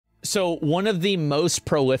So one of the most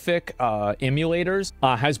prolific emulators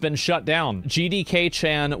has been shut down.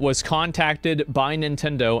 GDK-chan was contacted by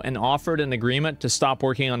Nintendo and offered an agreement to stop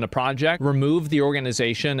working on the project, remove the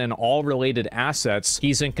organization and all related assets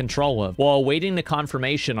he's in control of. While awaiting the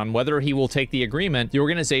confirmation on whether he will take the agreement, the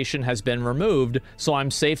organization has been removed, so I'm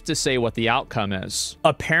safe to say what the outcome is.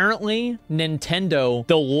 Apparently, Nintendo,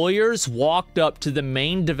 the lawyers walked up to the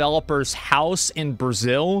main developer's house in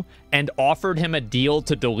Brazil and offered him a deal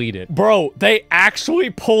to delete it. Bro, they actually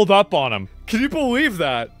pulled up on him. Can you believe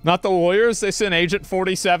that? Not the lawyers, they sent Agent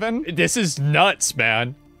 47? This is nuts,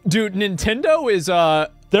 man. Dude, Nintendo is, they're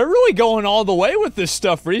really going all the way with this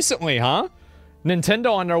stuff recently, huh?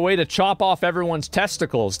 Nintendo on their way to chop off everyone's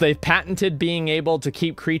testicles. They've patented being able to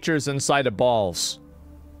keep creatures inside of balls.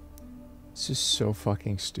 This is so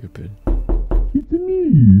fucking stupid. It's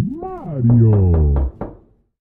me, Mario.